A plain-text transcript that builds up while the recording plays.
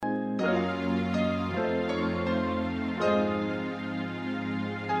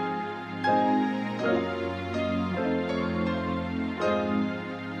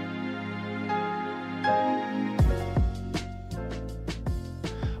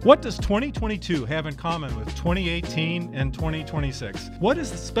What does 2022 have in common with 2018 and 2026? What is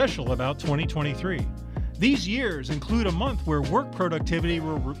special about 2023? These years include a month where work productivity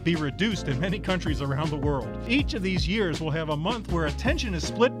will be reduced in many countries around the world. Each of these years will have a month where attention is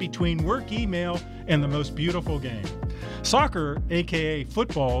split between work email and the most beautiful game. Soccer, aka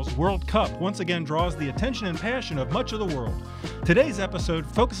football's World Cup, once again draws the attention and passion of much of the world. Today's episode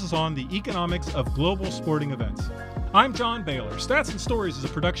focuses on the economics of global sporting events. I'm John Baylor. Stats and Stories is a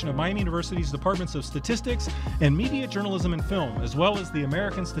production of Miami University's Departments of Statistics and Media Journalism and Film, as well as the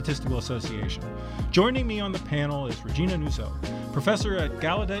American Statistical Association. Joining me on the panel is Regina Nuzzo, professor at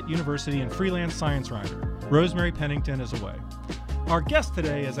Gallaudet University and freelance science writer. Rosemary Pennington is away. Our guest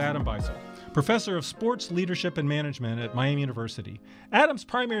today is Adam Beisel, professor of sports leadership and management at Miami University. Adam's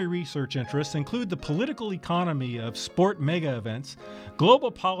primary research interests include the political economy of sport mega events,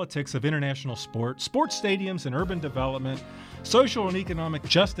 global politics of international sport, sports stadiums and urban development, social and economic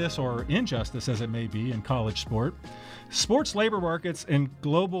justice or injustice as it may be in college sport, sports labor markets, and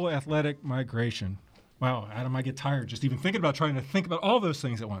global athletic migration. Wow, Adam, I get tired just even thinking about trying to think about all those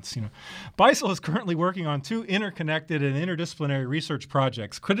things at once. Beisel is currently working on two interconnected and interdisciplinary research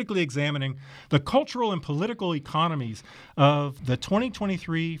projects, critically examining the cultural and political economies of the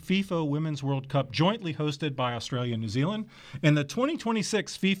 2023 FIFA Women's World Cup, jointly hosted by Australia and New Zealand, and the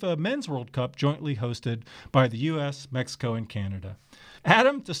 2026 FIFA Men's World Cup, jointly hosted by the U.S., Mexico, and Canada.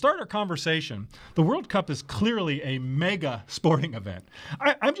 Adam, to start our conversation, the World Cup is clearly a mega sporting event.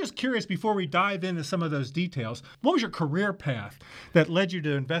 I'm just curious, before we dive into some of those details, what was your career path that led you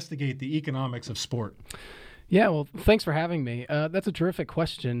to investigate the economics of sport? Yeah, well, thanks for having me. That's a terrific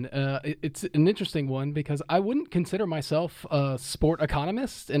question. It's an interesting one because I wouldn't consider myself a sport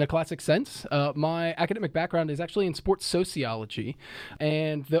economist in a classic sense. My academic background is actually in sports sociology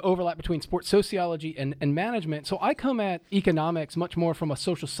and the overlap between sports sociology and management. So I come at economics much more from a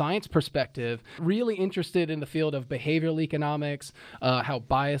social science perspective, really interested in the field of behavioral economics, how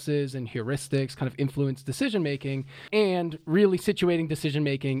biases and heuristics kind of influence decision-making, and really situating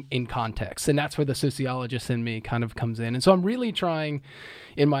decision-making in context. And that's where the sociologist in me kind of comes in. And so I'm really trying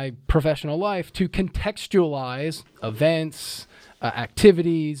in my professional life to contextualize events,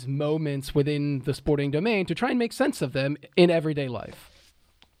 activities, moments within the sporting domain to try and make sense of them in everyday life.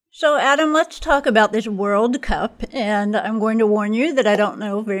 So, Adam, let's talk about this World Cup, and I'm going to warn you that I don't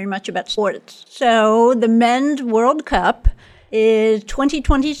know very much about sports. So, the Men's World Cup is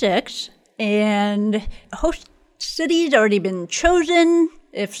 2026, and host cities already been chosen.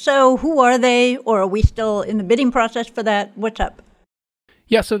 If so, who are they, or are we still in the bidding process for that? What's up?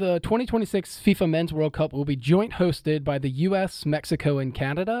 Yeah, so the 2026 FIFA Men's World Cup will be joint hosted by the U.S., Mexico, and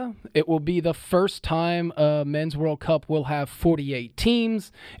Canada. It will be the first time a Men's World Cup will have 48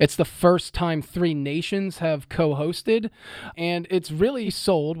 teams. It's the first time 3 nations have co-hosted, and it's really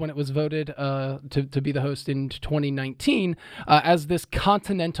sold when it was voted to be the host in 2019 as this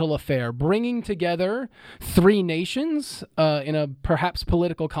continental affair, bringing together 3 nations in a perhaps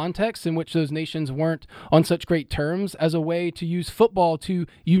political context in which those nations weren't on such great terms as a way to use football to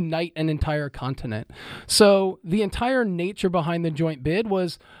unite an entire continent. So the entire nature behind the joint bid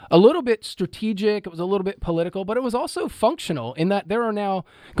was a little bit strategic, it was a little bit political, but it was also functional in that there are now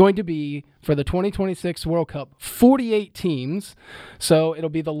going to be, for the 2026 World Cup, 48 teams. So it'll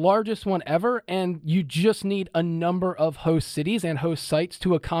be the largest one ever, and you just need a number of host cities and host sites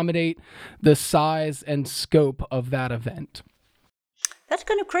to accommodate the size and scope of that event. That's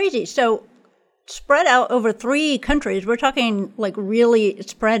kind of crazy. So spread out over 3 countries. We're talking like really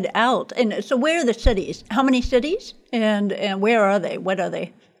spread out. And so where are the cities? How many cities? And where are they? What are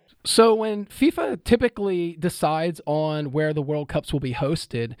they? So when FIFA typically decides on where the World Cups will be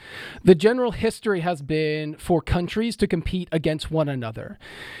hosted, the general history has been for countries to compete against one another.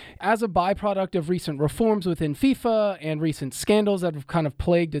 As a byproduct of recent reforms within FIFA and recent scandals that have kind of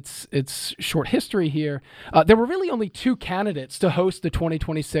plagued its short history here, there were really only 2 candidates to host the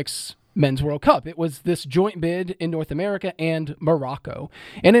 2026 Men's World Cup. It was this joint bid in North America and Morocco.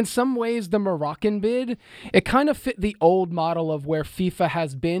 And in some ways, the Moroccan bid, it kind of fit the old model of where FIFA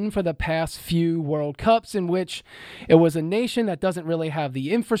has been for the past few World Cups, in which it was a nation that doesn't really have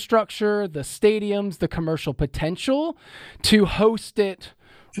the infrastructure, the stadiums, the commercial potential to host it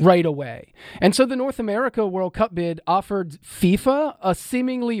right away. And so the North America World Cup bid offered FIFA a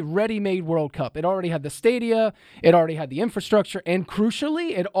seemingly ready-made World Cup. It already had the stadia, it already had the infrastructure, and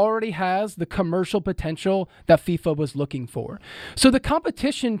crucially, it already has the commercial potential that FIFA was looking for. So the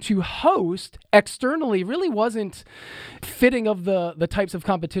competition to host externally really wasn't fitting of the types of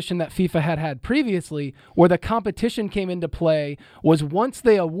competition that FIFA had previously. Where the competition came into play was once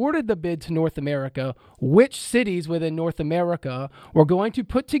they awarded the bid to North America, which cities within North America were going to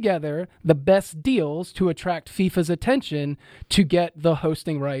put put together the best deals to attract FIFA's attention to get the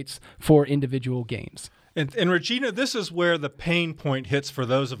hosting rights for individual games. And Regina, this is where the pain point hits for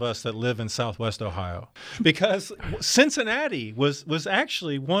those of us that live in Southwest Ohio, because Cincinnati was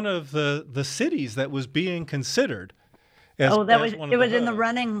actually one of the cities that was being considered. It was in the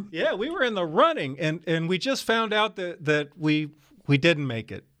running. Yeah, we were in the running, and we just found out that we didn't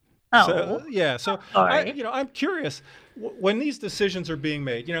make it. Oh, so, yeah. So sorry. I'm curious when these decisions are being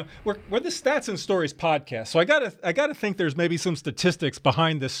made. We're the Stats and Stories podcast, so I gotta think there's maybe some statistics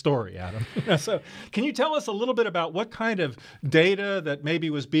behind this story, Adam. So can you tell us a little bit about what kind of data that maybe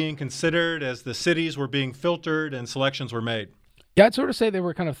was being considered as the cities were being filtered and selections were made? Yeah, I'd sort of say there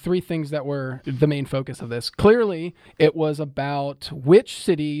were kind of three things that were the main focus of this. Clearly, it was about which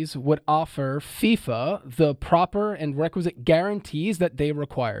cities would offer FIFA the proper and requisite guarantees that they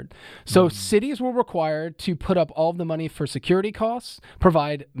required. So cities were required to put up all of the money for security costs,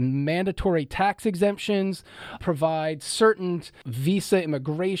 provide mandatory tax exemptions, provide certain visa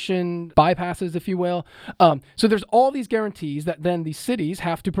immigration bypasses, if you will. So there's all these guarantees that then the cities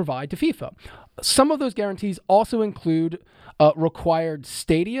have to provide to FIFA. Some of those guarantees also include required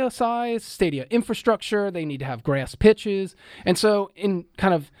stadia size, stadia infrastructure. They need to have grass pitches. And so in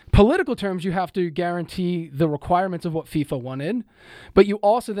kind of political terms, you have to guarantee the requirements of what FIFA wanted, but you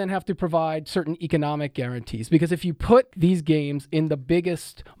also then have to provide certain economic guarantees, because if you put these games in the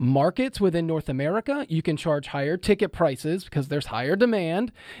biggest markets within North America, you can charge higher ticket prices because there's higher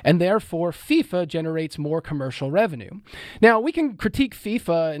demand, and therefore FIFA generates more commercial revenue. Now, we can critique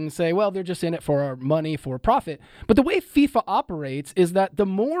FIFA and say, well, they're just in it for our money, for profit, but the way FIFA operates is that the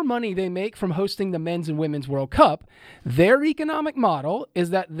more money they make from hosting the Men's and Women's World Cup, their economic model is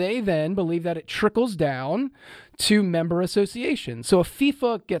that they then believe that it trickles down to member associations. So if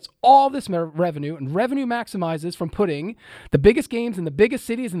FIFA gets all this revenue and revenue maximizes from putting the biggest games in the biggest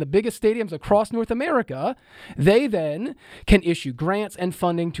cities and the biggest stadiums across North America, they then can issue grants and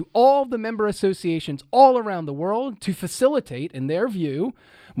funding to all the member associations all around the world to facilitate, in their view,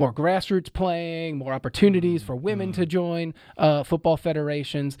 more grassroots playing, more opportunities for women to join football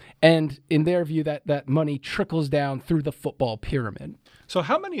federations, and in their view, that money trickles down through the football pyramid. So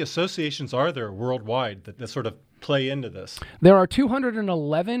how many associations are there worldwide that sort of play into this? There are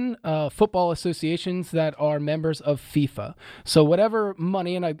 211 football associations that are members of FIFA. So whatever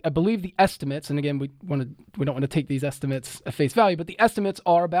money, and I believe the estimates, and again, we don't want to take these estimates at face value, but the estimates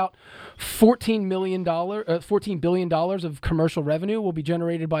are about $14 billion of commercial revenue will be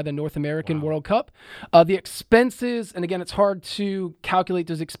generated by the North American World Cup. The expenses, and again, it's hard to calculate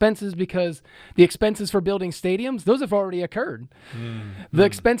those expenses because the expenses for building stadiums, those have already occurred. The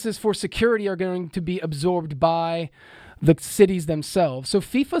expenses for security are going to be absorbed by the cities themselves. So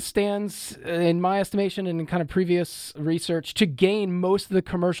FIFA stands, in my estimation and in kind of previous research, to gain most of the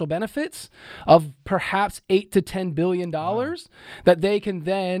commercial benefits of perhaps $8 to $10 billion that they can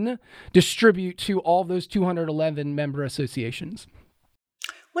then distribute to all those 211 member associations.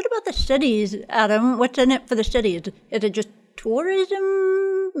 What about the cities, Adam? What's in it for the cities? Is it just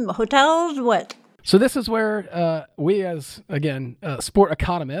tourism, hotels, what? So this is where we as, again, sport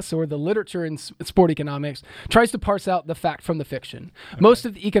economists, or the literature in sport economics, tries to parse out the fact from the fiction. Okay. Most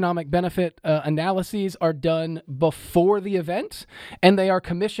of the economic benefit analyses are done before the event, and they are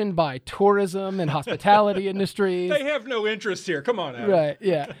commissioned by tourism and hospitality industries. They have no interest here. Come on, Adam. Right,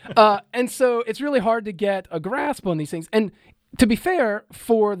 yeah. And so it's really hard to get a grasp on these things. And to be fair,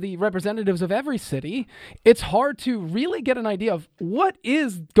 for the representatives of every city, it's hard to really get an idea of what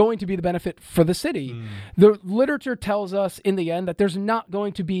is going to be the benefit for the city. The literature tells us in the end that there's not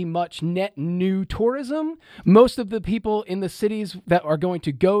going to be much net new tourism. Most of the people in the cities that are going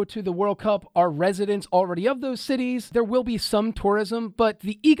to go to the World Cup are residents already of those cities. There will be some tourism, but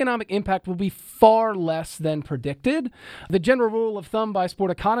the economic impact will be far less than predicted. The general rule of thumb by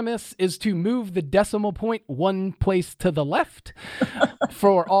sport economists is to move the decimal point one place to the left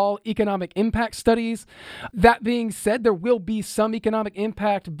for all economic impact studies. That being said, there will be some economic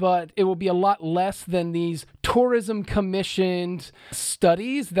impact, but it will be a lot less than these tourism commissioned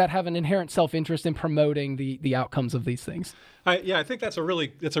studies that have an inherent self-interest in promoting the outcomes of these things. I think that's a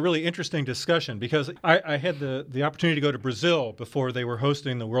really interesting discussion, because I had the opportunity to go to Brazil before they were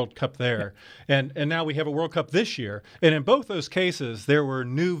hosting the World Cup there, and now we have a World Cup this year, and in both those cases there were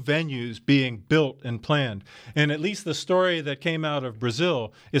new venues being built and planned, and at least the story that came out of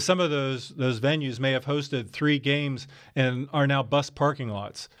Brazil is some of those venues may have hosted 3 games and are now bus parking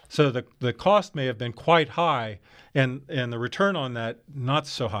lots. So the cost may have been quite high, and the return on that not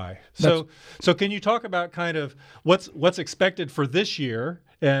so high. So can you talk about kind of what's expected for this year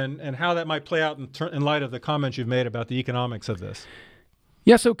and how that might play out in light of the comments you've made about the economics of this?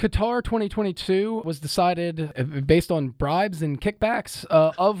 Yeah, so Qatar 2022 was decided based on bribes and kickbacks.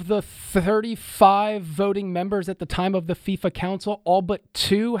 Of the 35 voting members at the time of the FIFA Council, all but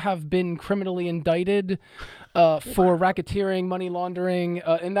 2 have been criminally indicted for racketeering, money laundering,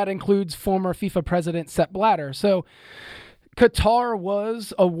 and that includes former FIFA president Sepp Blatter. So Qatar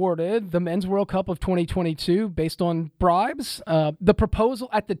was awarded the Men's World Cup of 2022 based on bribes. The proposal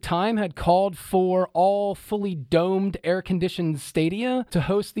at the time had called for all fully domed, air-conditioned stadia to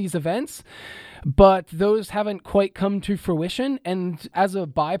host these events, but those haven't quite come to fruition. And as a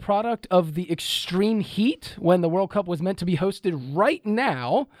byproduct of the extreme heat when the World Cup was meant to be hosted right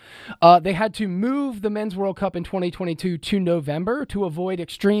now, they had to move the Men's World Cup in 2022 to November to avoid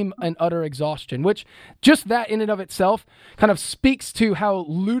extreme and utter exhaustion, which just that in and of itself kind of speaks to how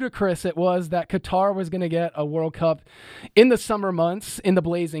ludicrous it was that Qatar was going to get a World Cup in the summer months in the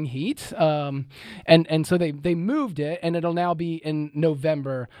blazing heat. And so they moved it, and it'll now be in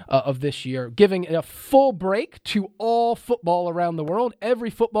November of this year, giving a full break to all football around the world. Every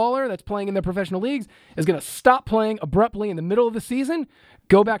footballer that's playing in their professional leagues is going to stop playing abruptly in the middle of the season,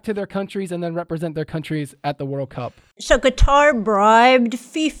 go back to their countries, and then represent their countries at the World Cup. So Qatar bribed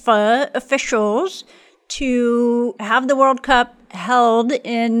FIFA officials to have the World Cup held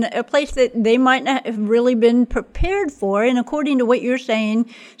in a place that they might not have really been prepared for. And according to what you're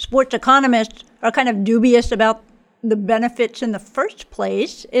saying, sports economists are kind of dubious about the benefits in the first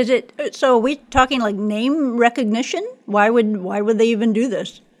place. So are we talking like name recognition? Why would they even do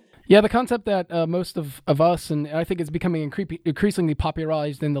this? Yeah, the concept that most of us, and I think it's becoming increasingly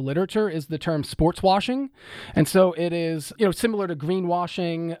popularized in the literature, is the term sports washing. And so it is, similar to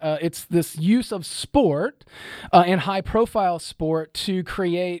greenwashing. It's this use of sport and high-profile sport to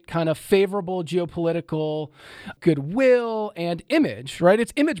create kind of favorable geopolitical goodwill and image, right?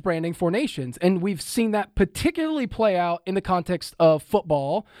 It's image branding for nations. And we've seen that particularly play out in the context of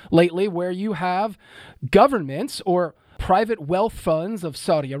football lately, where you have governments or private wealth funds of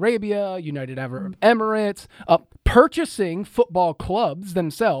Saudi Arabia, United Arab Emirates, purchasing football clubs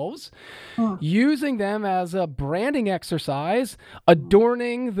themselves, using them as a branding exercise,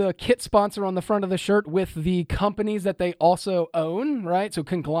 adorning the kit sponsor on the front of the shirt with the companies that they also own, right? So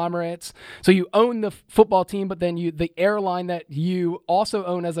conglomerates. So you own the football team, but then the airline that you also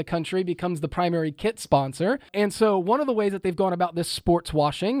own as a country becomes the primary kit sponsor. And so one of the ways that they've gone about this sports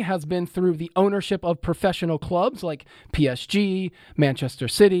washing has been through the ownership of professional clubs like PSG, Manchester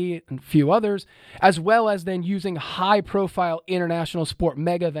City, and a few others, as well as then using high-profile international sport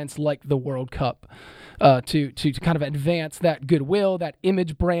mega events like the World Cup to kind of advance that goodwill, that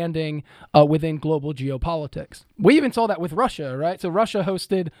image branding within global geopolitics. We even saw that with Russia, right? So Russia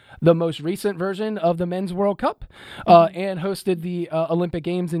hosted the most recent version of the Men's World Cup and hosted the Olympic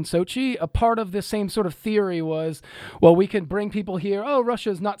Games in Sochi. A part of the same sort of theory was, well, we can bring people here. Oh,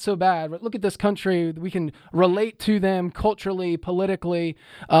 Russia's not so bad. Look at this country. We can relate to them culturally, politically.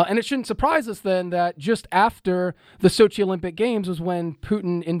 And it shouldn't surprise us then that just after the Sochi Olympic Games was when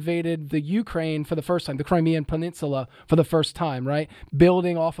Putin invaded the Ukraine for the first time, the Crimean Peninsula for the first time, right?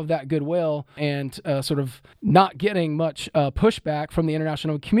 Building off of that goodwill and sort of not getting much pushback from the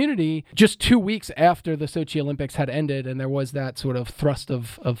international community just 2 weeks after the Sochi Olympics had ended, and there was that sort of thrust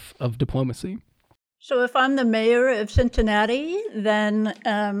of diplomacy. So if I'm the mayor of Cincinnati, then,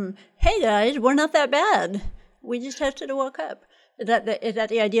 hey guys, we're not that bad. We just hosted a World Cup. Is that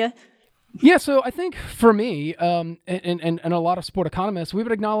the idea? Yeah, so I think for me, and a lot of sport economists, we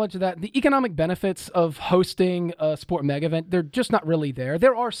would acknowledge that the economic benefits of hosting a sport mega event, they're just not really there.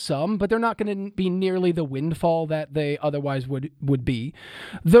 There are some, but they're not going to be nearly the windfall that they otherwise would be.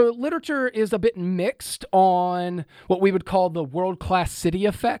 The literature is a bit mixed on what we would call the world-class city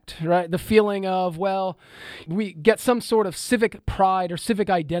effect, right? The feeling of, well, we get some sort of civic pride or civic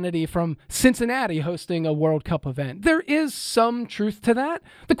identity from Cincinnati hosting a World Cup event. There is some truth to that.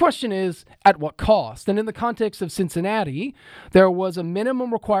 The question is, at what cost? And in the context of Cincinnati, there was a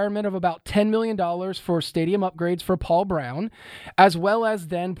minimum requirement of about $10 million for stadium upgrades for Paul Brown, as well as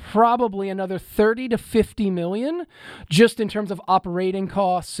then probably another 30 to 50 million just in terms of operating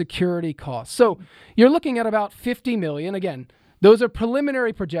costs, security costs. So you're looking at about 50 million. Again, those are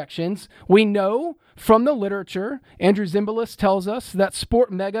preliminary projections. We know from the literature, Andrew Zimbalist tells us that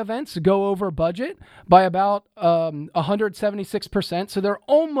sport mega events go over budget by about 176%. So they're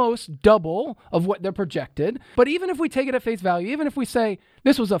almost double of what they're projected. But even if we take it at face value, even if we say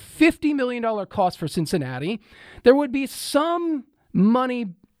this was a $50 million cost for Cincinnati, there would be some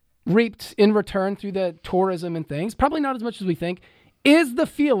money reaped in return through the tourism and things, probably not as much as we think. Is the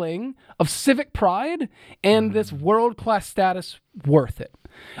feeling of civic pride and this world-class status worth it?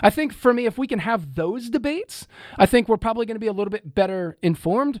 I think for me, if we can have those debates, I think we're probably going to be a little bit better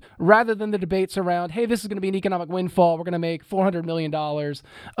informed rather than the debates around, hey, this is going to be an economic windfall. We're going to make $400 million,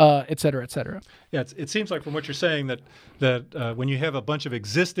 et cetera, et cetera. Yeah, it seems like from what you're saying that when you have a bunch of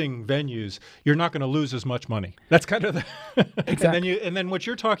existing venues, you're not going to lose as much money. That's kind of the Exactly. and then what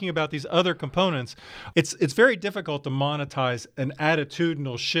you're talking about, these other components, it's very difficult to monetize an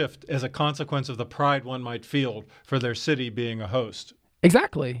attitudinal shift as a consequence of the pride one might feel for their city being a host.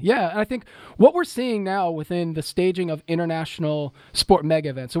 Exactly. Yeah. And I think what we're seeing now within the staging of international sport mega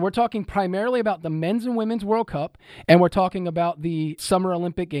events, so we're talking primarily about the men's and women's World Cup, and we're talking about the Summer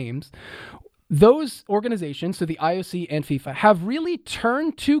Olympic Games. Those organizations, so the IOC and FIFA, have really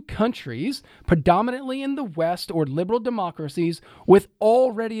turned to countries predominantly in the West or liberal democracies with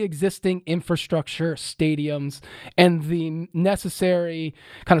already existing infrastructure, stadiums, and the necessary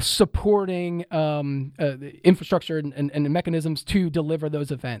kind of supporting infrastructure and mechanisms to deliver those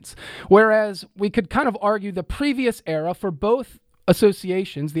events. Whereas we could kind of argue the previous era for both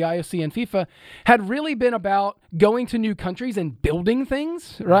associations, the IOC and FIFA, had really been about going to new countries and building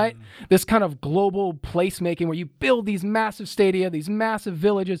things, right? This kind of global placemaking where you build these massive stadia, these massive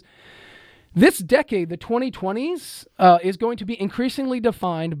villages. This decade, the 2020s, is going to be increasingly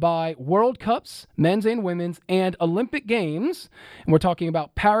defined by World Cups, men's and women's, and Olympic Games. And we're talking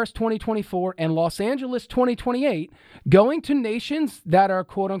about Paris 2024 and Los Angeles 2028, going to nations that are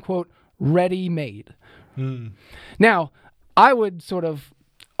quote unquote ready-made. Now, I would sort of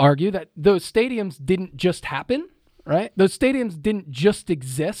argue that those stadiums didn't just happen, right? Those stadiums didn't just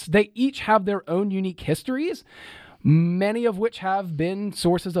exist. They each have their own unique histories, many of which have been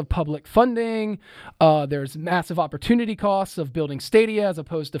sources of public funding. There's massive opportunity costs of building stadia as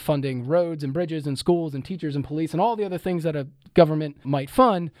opposed to funding roads and bridges and schools and teachers and police and all the other things that a government might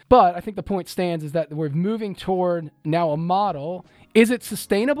fund. But I think the point stands is that we're moving toward now a model. Is it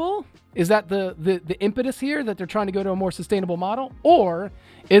sustainable? Is that the impetus here, that they're trying to go to a more sustainable model? Or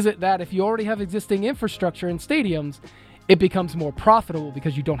is it that if you already have existing infrastructure and stadiums, it becomes more profitable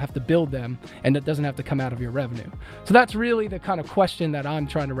because you don't have to build them and it doesn't have to come out of your revenue? So that's really the kind of question that I'm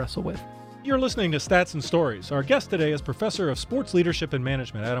trying to wrestle with. You're listening to Stats and Stories. Our guest today is Professor of Sports Leadership and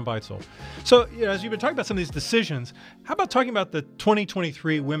Management, Adam Beitzel. So, as you've been talking about some of these decisions, how about talking about the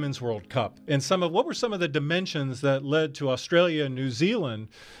 2023 Women's World Cup and what were some of the dimensions that led to Australia and New Zealand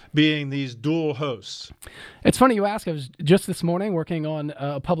being these dual hosts? It's funny you ask. I was just this morning working on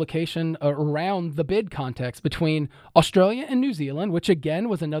a publication around the bid context between Australia and New Zealand, which again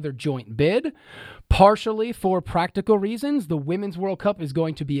was another joint bid. Partially for practical reasons, the Women's World Cup is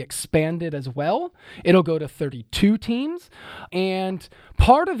going to be expanded as well. It'll go to 32 teams. And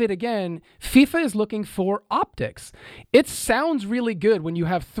part of it, again, FIFA is looking for optics. It sounds really good when you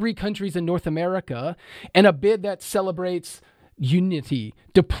have 3 countries in North America and a bid that celebrates unity,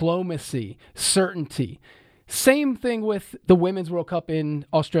 diplomacy, certainty. Same thing with the Women's World Cup in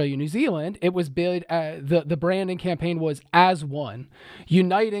Australia, New Zealand. It was bid, the branding campaign was as one,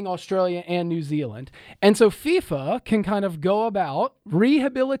 uniting Australia and New Zealand. And so FIFA can kind of go about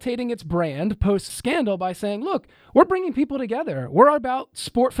rehabilitating its brand post-scandal by saying, look, we're bringing people together. We're about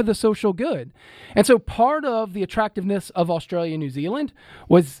sport for the social good. And so part of the attractiveness of Australia and New Zealand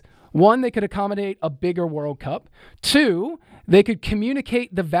was, 1, they could accommodate a bigger World Cup. 2, they could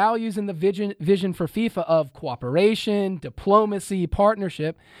communicate the values and the vision for FIFA of cooperation, diplomacy,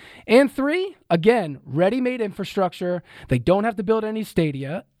 partnership. And 3, again, ready-made infrastructure. They don't have to build any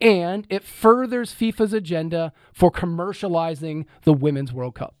stadia, and it furthers FIFA's agenda for commercializing the Women's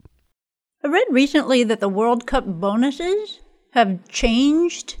World Cup. I read recently that the World Cup bonuses have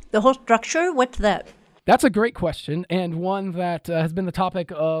changed the whole structure. What's that? That's a great question, and one that has been the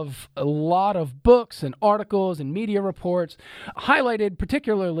topic of a lot of books and articles and media reports, highlighted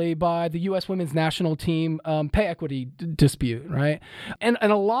particularly by the U.S. women's national team pay equity dispute, right? And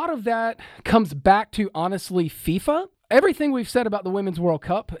a lot of that comes back to, honestly, FIFA. Everything we've said about the Women's World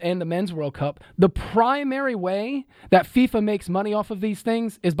Cup and the Men's World Cup, the primary way that FIFA makes money off of these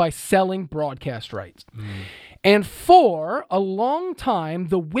things is by selling broadcast rights. And for a long time,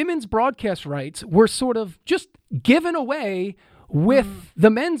 the women's broadcast rights were sort of just given away with the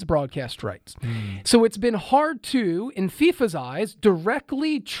men's broadcast rights. So it's been hard to, in FIFA's eyes,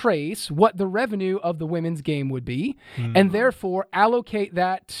 directly trace what the revenue of the women's game would be, and therefore allocate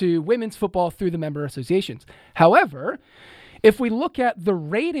that to women's football through the member associations. However, if we look at the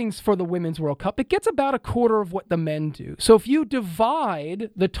ratings for the Women's World Cup, it gets about a quarter of what the men do. So if you divide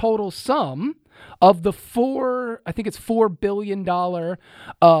the total sum of the $4 billion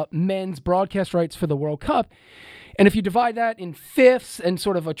men's broadcast rights for the World Cup, and if you divide that in fifths and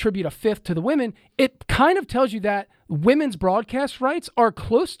sort of attribute a fifth to the women, it kind of tells you that women's broadcast rights are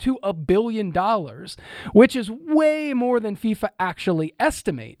close to $1 billion, which is way more than FIFA actually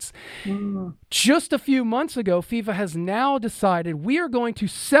estimates. Just a few months ago, FIFA has now decided we are going to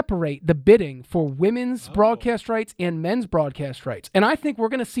separate the bidding for women's broadcast rights and men's broadcast rights. And I think we're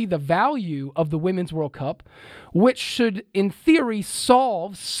going to see the value of the Women's World Cup, which should, in theory,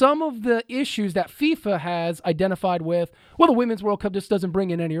 solve some of the issues that FIFA has identified with, well, the Women's World Cup just doesn't bring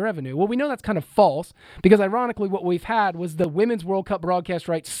in any revenue. Well, we know that's kind of false, because ironically what we've had was the Women's World Cup broadcast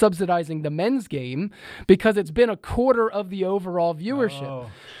rights subsidizing the men's game, because it's been a quarter of the overall viewership. Oh,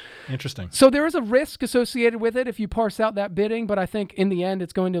 interesting. So there is a risk associated with it if you parse out that bidding, but I think in the end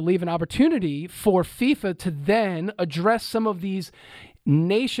it's going to leave an opportunity for FIFA to then address some of these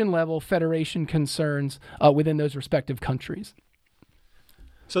nation-level federation concerns within those respective countries.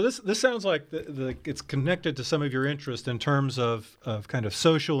 So this sounds like it's connected to some of your interest in terms of kind of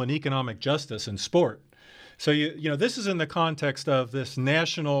social and economic justice in sport. So you know this is in the context of this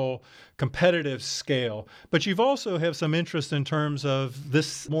national competitive scale, but you've also have some interest in terms of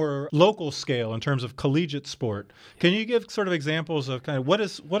this more local scale in terms of collegiate sport. Can you give sort of examples of kind of what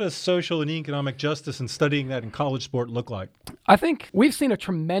does social and economic justice and studying that in college sport look like? I think we've seen a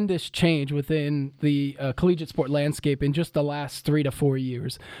tremendous change within the collegiate sport landscape in just the last 3 to 4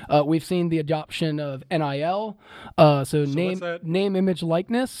 years. We've seen the adoption of NIL, so name, image,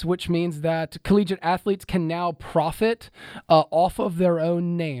 likeness, which means that collegiate athletes can now profit off of their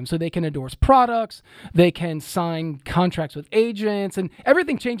own name. So they can endorse products, they can sign contracts with agents, and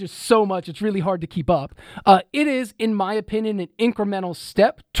everything changes so much it's really hard to keep up. It is, in my opinion, an incremental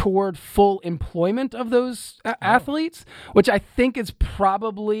step toward full employment of those athletes, which I think is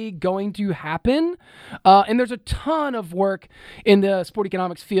probably going to happen. And there's a ton of work in the sport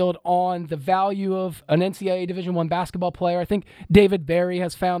economics field on the value of an NCAA Division I basketball player. I think David Berry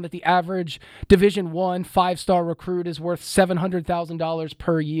has found that the average Division I 5-star recruit is worth $700,000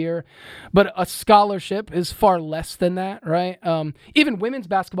 per year. But a scholarship is far less than that, right? Even women's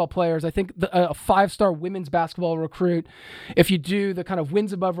basketball players, I think a 5-star women's basketball recruit, if you do the kind of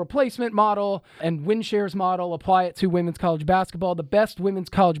wins above replacement model and win shares model, apply it to women's college basketball, the best women's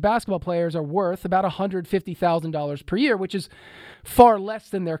college basketball players are worth about $150,000 per year, which is far less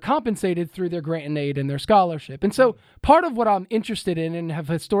than they're compensated through their grant and aid and their scholarship. And so part of what I'm interested in and have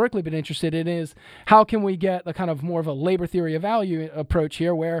historically been interested in is how can we get a kind of more of a labor theory of value approach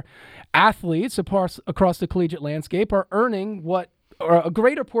here, where athletes across the collegiate landscape are earning or a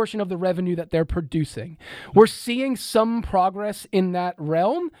greater portion of the revenue that they're producing. We're seeing some progress in that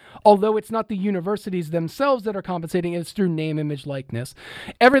realm, although it's not the universities themselves that are compensating, it's through name, image, likeness.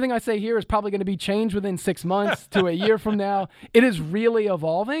 Everything I say here is probably going to be changed within 6 months to a year from now. It is really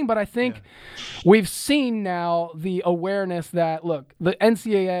evolving, but I think we've seen now the awareness that, look, the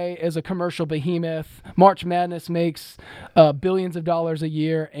NCAA is a commercial behemoth. March Madness makes billions of dollars a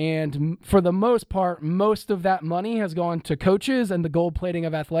year, and for the most part, most of that money has gone to coaches and the gold plating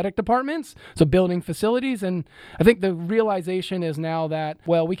of athletic departments, so building facilities. And I think the realization is now that,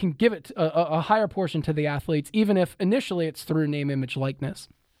 well, we can give it a higher portion to the athletes, even if initially it's through name, image, likeness.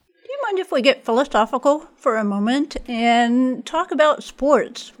 Do you mind if we get philosophical for a moment and talk about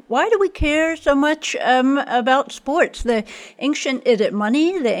sports? Why do we care so much about sports? The ancient, is it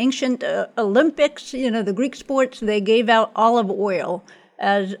money? The ancient Olympics, the Greek sports, they gave out olive oil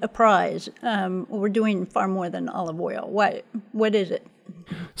as a prize. We're doing far more than olive oil. What is it?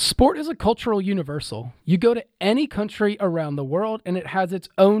 Sport is a cultural universal. You go to any country around the world and it has its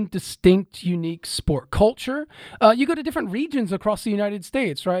own distinct, unique sport culture. You go to different regions across the United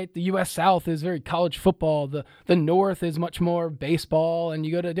States, right? The U.S. South is very college football. The North is much more baseball. And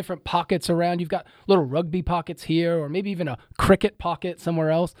you go to different pockets around. You've got little rugby pockets here, or maybe even a cricket pocket somewhere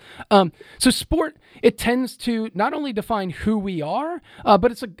else. So sport, it tends to not only define who we are,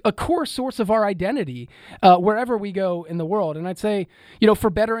 but it's a core source of our identity wherever we go in the world. And I'd say, for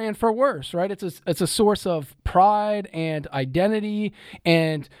better and for worse, right? It's a source of pride and identity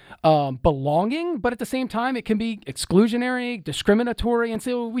and belonging, but at the same time, it can be exclusionary, discriminatory. And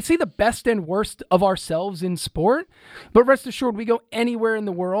so we see the best and worst of ourselves in sport, but rest assured, we go anywhere in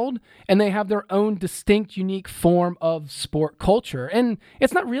the world and they have their own distinct, unique form of sport culture. And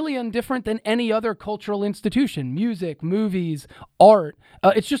it's not really indifferent than any other cultural institution, music, movies, art.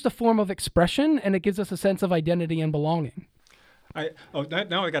 It's just a form of expression, and it gives us a sense of identity and belonging.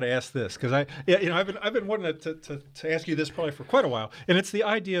 Now I got to ask this, because I've been wanting to ask you this probably for quite a while, and it's the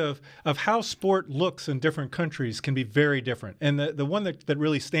idea of how sport looks in different countries can be very different. And the one that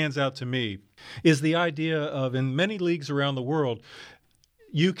really stands out to me is the idea of, in many leagues around the world,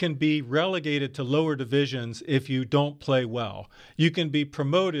 you can be relegated to lower divisions if you don't play well. You can be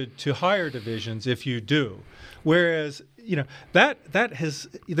promoted to higher divisions if you do. Whereas,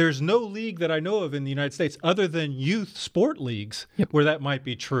 there's no league that I know of in the United States other than youth sport leagues where that might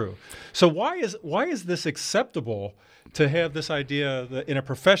be true. So why is this acceptable to have this idea that in a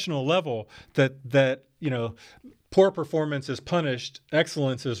professional level that poor performance is punished,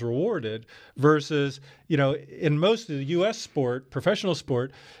 excellence is rewarded, versus, in most of the U.S. sport, professional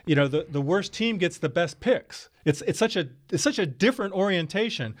sport, the worst team gets the best picks. It's such a different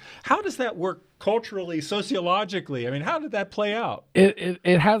orientation. How does that work culturally, sociologically? I mean, how did that play out?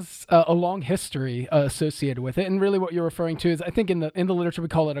 It has a long history associated with it, and really what you're referring to is, I think in the literature we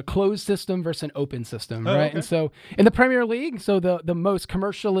call it a closed system versus an open system, right? Okay. And so in the Premier League, so the most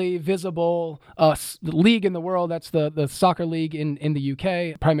commercially visible league in the world, that's the soccer league in the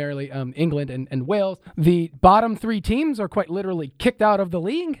UK, primarily England and Wales. The bottom three teams are quite literally kicked out of the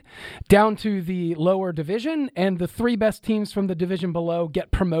league down to the lower division, and the three best teams from the division below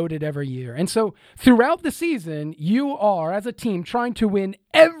get promoted every year. And so throughout the season, you are, as a team, trying to win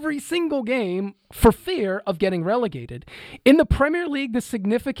every single game for fear of getting relegated. In the Premier League, the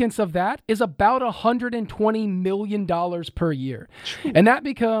significance of that is about $120 million per year. And that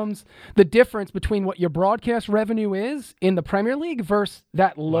becomes the difference between what your broadcast revenue is in the Premier League versus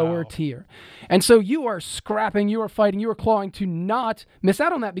that lower tier. And so you are scrapping, you are fighting, you are clawing to not miss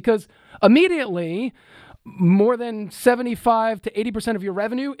out on that, because immediately more than 75 to 80% of your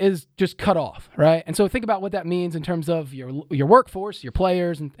revenue is just cut off, right? And so think about what that means in terms of your workforce, your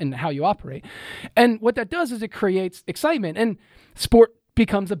players, and how you operate. And what that does is it creates excitement, and sport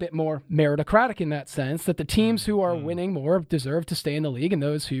becomes a bit more meritocratic in that sense, that the teams who are winning more deserve to stay in the league, and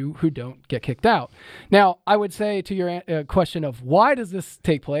those who don't get kicked out. Now, I would say to your question of why does this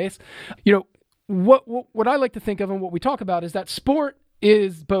take place, what I like to think of and what we talk about is that sport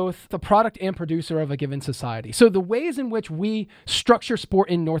is both the product and producer of a given society. So the ways in which we structure sport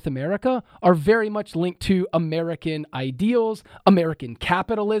in North America are very much linked to American ideals, American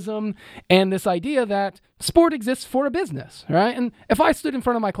capitalism, and this idea that sport exists for a business, right? And if I stood in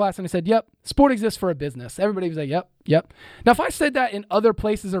front of my class and I said, yep, sport exists for a business, everybody was like, yep. Now, if I said that in other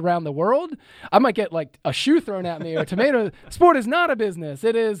places around the world, I might get like a shoe thrown at me or a tomato. Sport is not a business.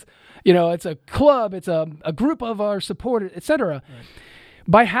 It is, it's a club, it's a group of our supporters, etc. Right.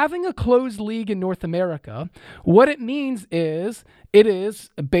 By having a closed league in North America, what it means is it is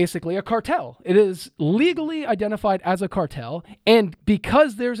basically a cartel. It is legally identified as a cartel, and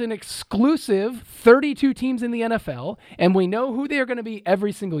because there's an exclusive 32 teams in the NFL, and we know who they are going to be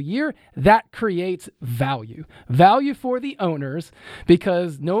every single year, that creates value. Value for the owners,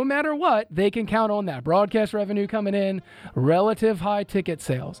 because no matter what, they can count on that broadcast revenue coming in, relative high ticket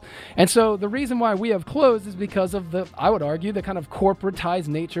sales. And so the reason why we have closed is because of I would argue, the kind of corporatized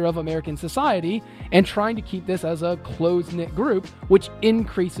nature of American society, and trying to keep this as a closed-knit group, which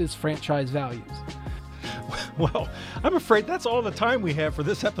increases franchise values. Well, I'm afraid that's all the time we have for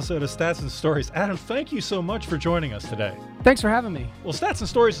this episode of Stats and Stories. Adam, thank you so much for joining us today. Thanks for having me. Well, Stats and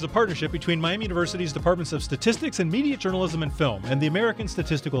Stories is a partnership between Miami University's Departments of Statistics and Media Journalism and Film and the American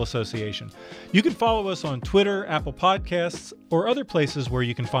Statistical Association. You can follow us on Twitter, Apple Podcasts, or other places where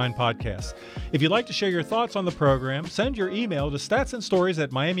you can find podcasts. If you'd like to share your thoughts on the program, send your email to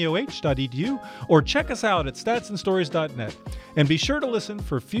statsandstories@miamioh.edu or check us out at statsandstories.net. And be sure to listen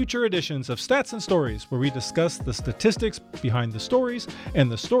for future editions of Stats and Stories, where we discuss the statistics behind the stories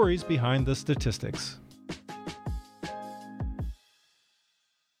and the stories behind the statistics.